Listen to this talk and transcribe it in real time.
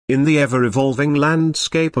In the ever-evolving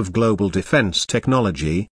landscape of global defense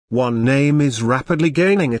technology, one name is rapidly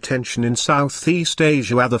gaining attention in Southeast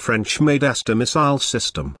Asia: the French-made Aster Missile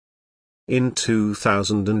System. In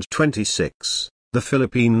 2026, the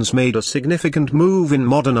Philippines made a significant move in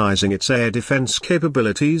modernizing its air defense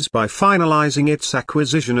capabilities by finalizing its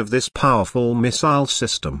acquisition of this powerful missile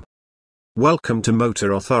system. Welcome to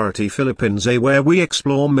Motor Authority Philippines, where we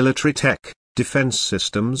explore military tech, defense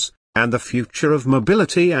systems, and the future of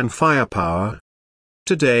mobility and firepower.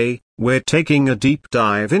 Today, we're taking a deep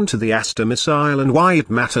dive into the Aster missile and why it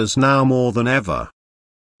matters now more than ever.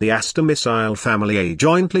 The Aster missile family,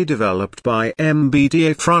 jointly developed by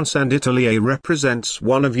MBDA France and Italy, represents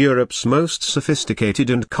one of Europe's most sophisticated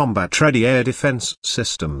and combat-ready air defense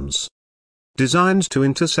systems. Designed to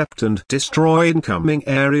intercept and destroy incoming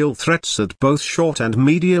aerial threats at both short and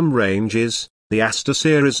medium ranges, the Aster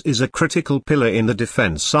series is a critical pillar in the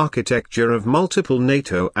defense architecture of multiple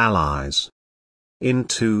NATO allies. In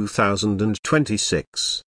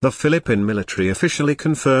 2026, the Philippine military officially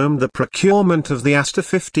confirmed the procurement of the Aster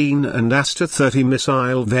 15 and Aster 30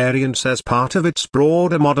 missile variants as part of its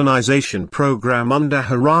broader modernization program under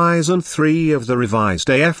Horizon 3 of the revised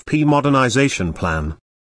AFP modernization plan.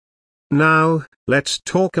 Now, let's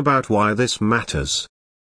talk about why this matters.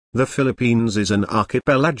 The Philippines is an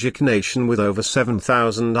archipelagic nation with over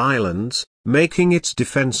 7,000 islands, making its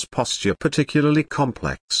defense posture particularly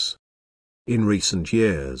complex. In recent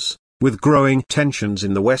years, with growing tensions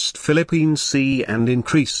in the West Philippine Sea and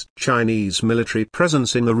increased Chinese military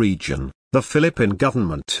presence in the region, the Philippine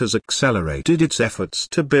government has accelerated its efforts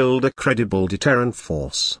to build a credible deterrent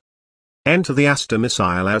force. Enter the Aster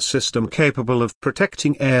missile air system, capable of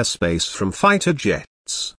protecting airspace from fighter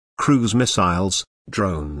jets, cruise missiles,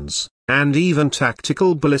 drones, and even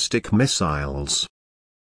tactical ballistic missiles.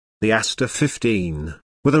 The Aster 15,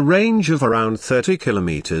 with a range of around 30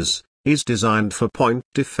 kilometers, is designed for point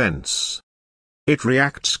defense. It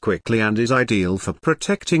reacts quickly and is ideal for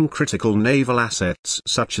protecting critical naval assets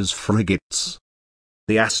such as frigates.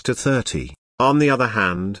 The Aster 30, on the other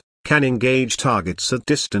hand, can engage targets at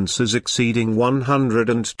distances exceeding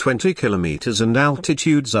 120 kilometers and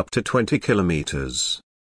altitudes up to 20 kilometers.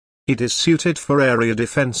 It is suited for area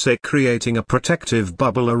defense, creating a protective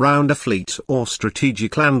bubble around a fleet or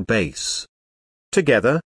strategic land base.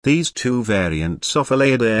 Together, these two variants offer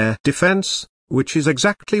layered air defense, which is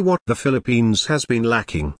exactly what the Philippines has been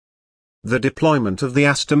lacking. The deployment of the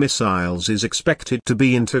Aster missiles is expected to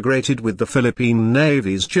be integrated with the Philippine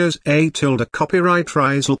Navy's JAS-A copyright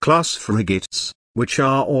Rizal-class frigates, which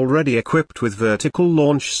are already equipped with vertical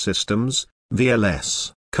launch systems,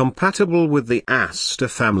 VLS, compatible with the Aster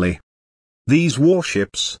family. These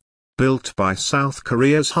warships, built by South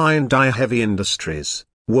Korea's Hyundai Heavy Industries,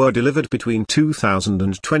 were delivered between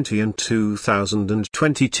 2020 and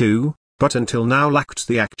 2022, but until now lacked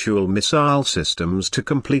the actual missile systems to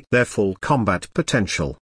complete their full combat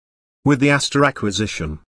potential. With the Aster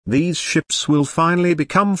acquisition, these ships will finally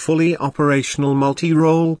become fully operational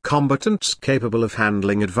multi-role combatants capable of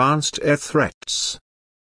handling advanced air threats.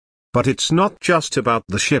 But it's not just about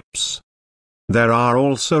the ships. There are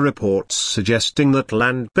also reports suggesting that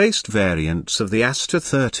land-based variants of the Aster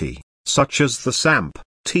 30, such as the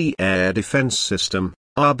SAMP-T air defense system,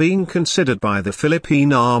 are being considered by the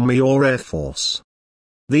Philippine Army or Air Force.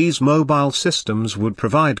 These mobile systems would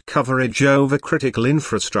provide coverage over critical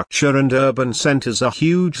infrastructure and urban centers, a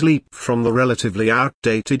huge leap from the relatively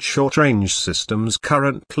outdated short-range systems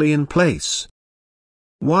currently in place.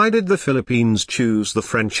 Why did the Philippines choose the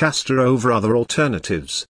French Aster over other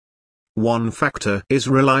alternatives? One factor is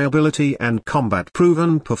reliability and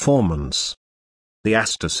combat-proven performance. The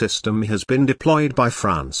Aster system has been deployed by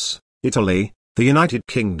France, Italy, the United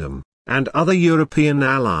Kingdom, and other European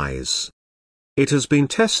allies. It has been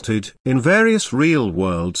tested in various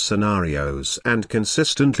real-world scenarios and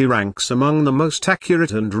consistently ranks among the most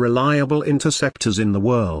accurate and reliable interceptors in the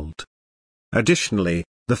world. Additionally,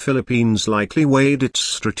 the Philippines likely weighed its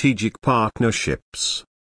strategic partnerships.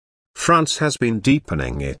 France has been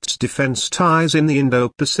deepening its defense ties in the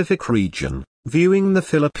Indo-Pacific region, viewing the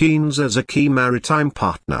Philippines as a key maritime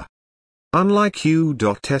partner. Unlike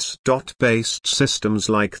U.S.-based systems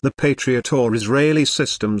like the Patriot or Israeli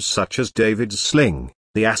systems such as David's Sling,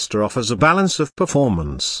 the Aster offers a balance of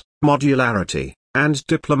performance, modularity, and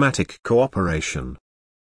diplomatic cooperation.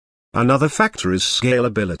 Another factor is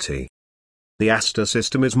scalability. The Aster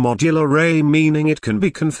system is modular, meaning it can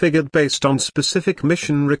be configured based on specific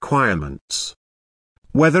mission requirements.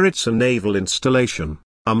 Whether it's a naval installation,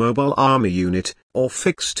 a mobile army unit, or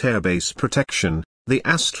fixed airbase protection, the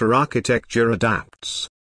Aster architecture adapts.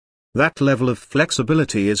 That level of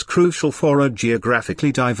flexibility is crucial for a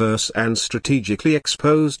geographically diverse and strategically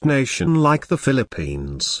exposed nation like the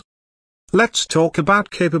Philippines. Let's talk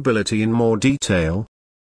about capability in more detail.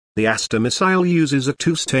 The Aster missile uses a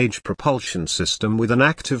two-stage propulsion system with an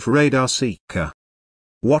active radar seeker.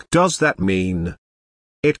 What does that mean?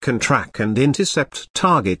 It can track and intercept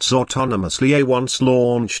targets autonomously. Once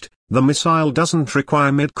launched, the missile doesn't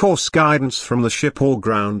require mid-course guidance from the ship or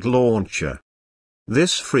ground launcher.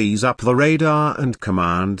 This frees up the radar and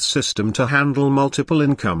command system to handle multiple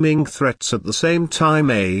incoming threats at the same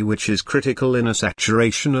time, which is critical in a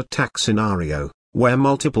saturation attack scenario, where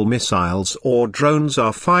multiple missiles or drones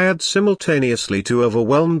are fired simultaneously to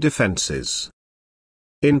overwhelm defenses.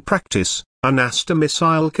 In practice, an Aster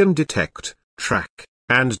missile can detect, track,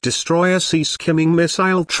 and destroy a sea-skimming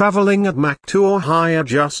missile traveling at Mach 2 or higher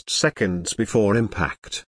just seconds before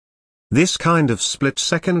impact. This kind of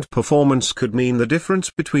split-second performance could mean the difference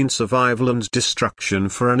between survival and destruction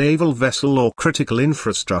for a naval vessel or critical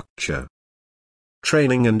infrastructure.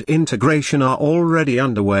 Training and integration are already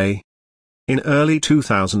underway. In early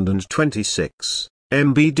 2026,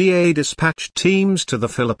 MBDA dispatched teams to the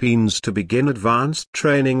Philippines to begin advanced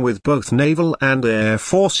training with both Naval and Air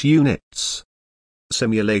Force units.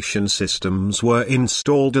 Simulation systems were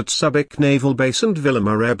installed at Subic Naval Base and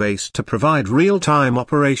Villamar Air Base to provide real-time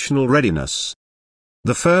operational readiness.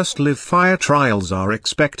 The first live-fire trials are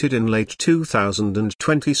expected in late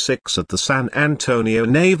 2026 at the San Antonio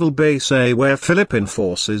Naval Base, where Philippine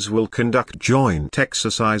forces will conduct joint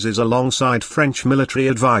exercises alongside French military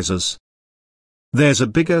advisors. There's a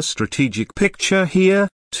bigger strategic picture here,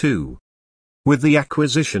 too. With the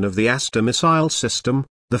acquisition of the Aster Missile System,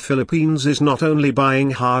 the Philippines is not only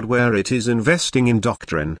buying hardware, it is investing in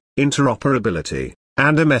doctrine, interoperability,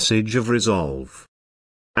 and a message of resolve.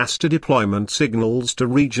 Aster deployment signals to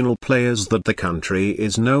regional players that the country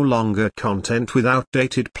is no longer content with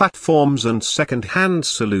outdated platforms and second-hand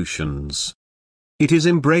solutions. It is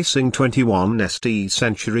embracing 21st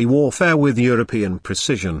century warfare with European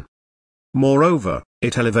precision. Moreover,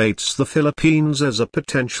 it elevates the Philippines as a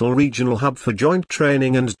potential regional hub for joint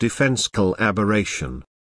training and defense collaboration.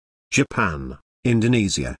 Japan,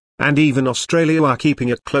 Indonesia, and even Australia are keeping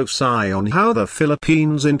a close eye on how the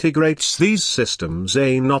Philippines integrates these systems,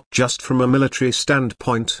 not just from a military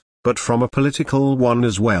standpoint, but from a political one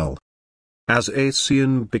as well. As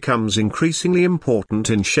ASEAN becomes increasingly important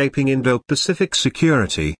in shaping Indo-Pacific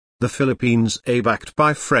security, the Philippines, backed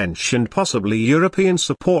by French and possibly European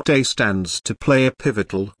support, stands to play a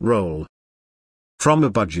pivotal role. From a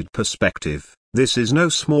budget perspective, this is no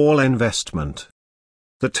small investment.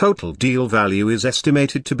 The total deal value is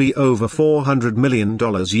estimated to be over $400 million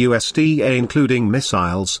USD, including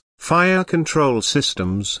missiles, fire control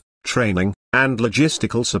systems, training, and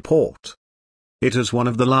logistical support. It is one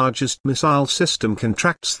of the largest missile system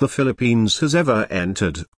contracts the Philippines has ever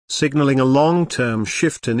entered, signaling a long-term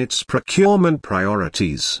shift in its procurement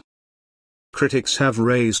priorities. Critics have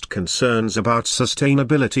raised concerns about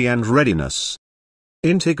sustainability and readiness.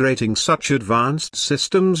 Integrating such advanced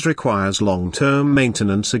systems requires long-term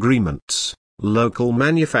maintenance agreements, local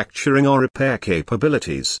manufacturing or repair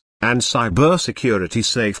capabilities, and cybersecurity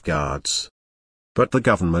safeguards. But the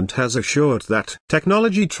government has assured that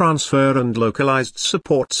technology transfer and localized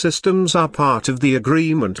support systems are part of the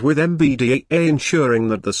agreement with MBDA, ensuring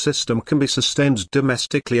that the system can be sustained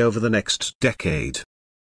domestically over the next decade.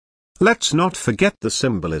 Let's not forget the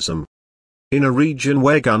symbolism. In a region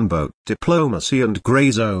where gunboat diplomacy and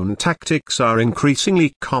gray zone tactics are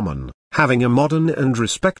increasingly common, having a modern and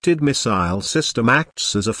respected missile system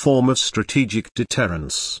acts as a form of strategic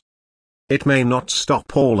deterrence. It may not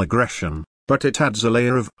stop all aggression, but it adds a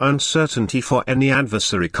layer of uncertainty for any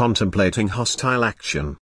adversary contemplating hostile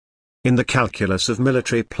action. In the calculus of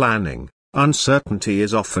military planning, uncertainty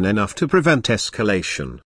is often enough to prevent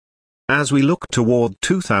escalation. As we look toward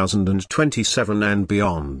 2027 and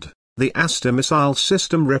beyond, the Aster missile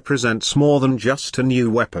system represents more than just a new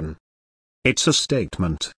weapon. It's a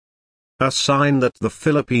statement. A sign that the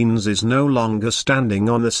Philippines is no longer standing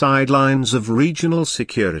on the sidelines of regional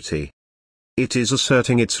security. It is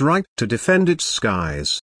asserting its right to defend its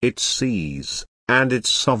skies, its seas, and its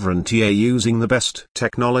sovereignty using the best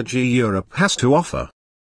technology Europe has to offer.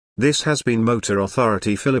 This has been Motor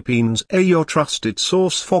Authority Philippines, your trusted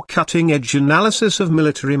source for cutting-edge analysis of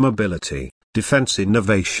military mobility, defense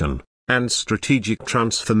innovation, and strategic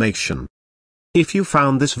transformation. If you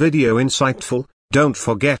found this video insightful, don't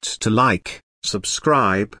forget to like,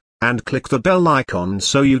 subscribe, and click the bell icon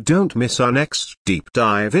so you don't miss our next deep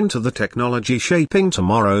dive into the technology shaping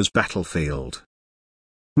tomorrow's battlefield.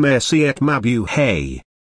 Merci et mabuhay.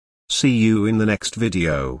 See you in the next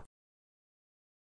video.